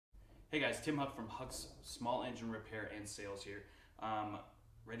Hey guys, Tim Huck from Huck's Small Engine Repair and Sales here.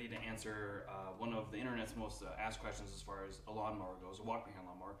 Ready to answer one of the internet's most asked questions as far as a lawnmower goes, a walk behind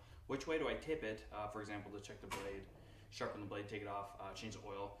lawnmower. Which way do I tip it, for example, to check the blade, sharpen the blade, take it off, change the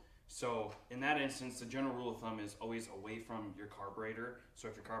oil. So in that instance, the general rule of thumb is always away from your carburetor. So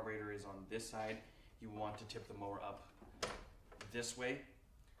if your carburetor is on this side, you want to tip the mower up this way.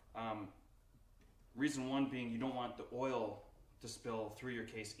 Reason one being you don't want the oil to spill through your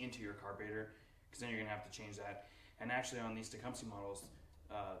case into your carburetor, because then you're going to have to change that. And actually on these 𝐃𝐨𝐧'𝐭 models,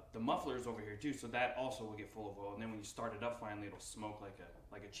 the muffler is over here too, so that also will get full of oil, and then when you start it up finally, it'll smoke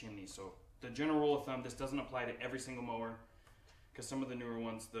like a chimney. So the general rule of thumb, this doesn't apply to every single mower, because some of the newer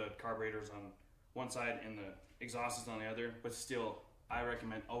ones, the carburetor's on one side and the exhaust is on the other, but still, I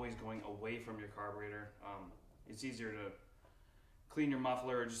recommend always going away from your carburetor. It's easier to clean your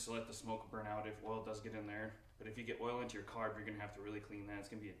muffler or just to let the smoke burn out if oil does get in there. But if you get oil into your carb, you're going to have to really clean that. It's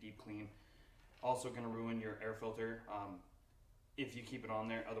going to be a deep clean. Also going to ruin your air filter if you keep it on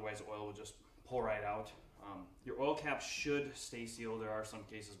there. Otherwise, the oil will just pull right out. Your oil cap should stay sealed. There are some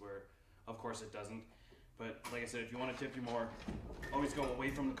cases where, of course, it doesn't. But like I said, if you want to tip your mower, always go away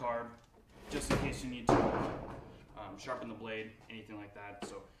from the carb, just in case you need to sharpen the blade, anything like that.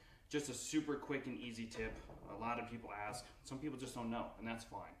 So just a super quick and easy tip. A lot of people ask. Some people just don't know, and that's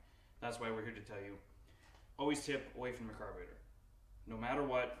fine. That's why we're here to tell you. Always tip away from your carburetor. No matter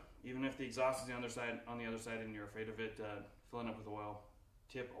what, even if the exhaust is on the other side and you're afraid of it filling up with oil,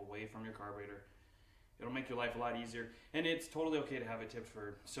 tip away from your carburetor. It'll make your life a lot easier, and it's totally okay to have it tipped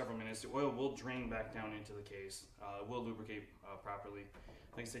for several minutes. The oil will drain back down into the case. It will lubricate properly.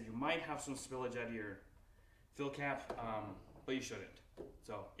 Like I said, you might have some spillage out of your fill cap, but you shouldn't.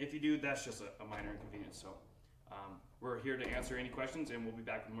 So if you do, that's just a minor inconvenience. So we're here to answer any questions, and we'll be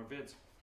back with more vids.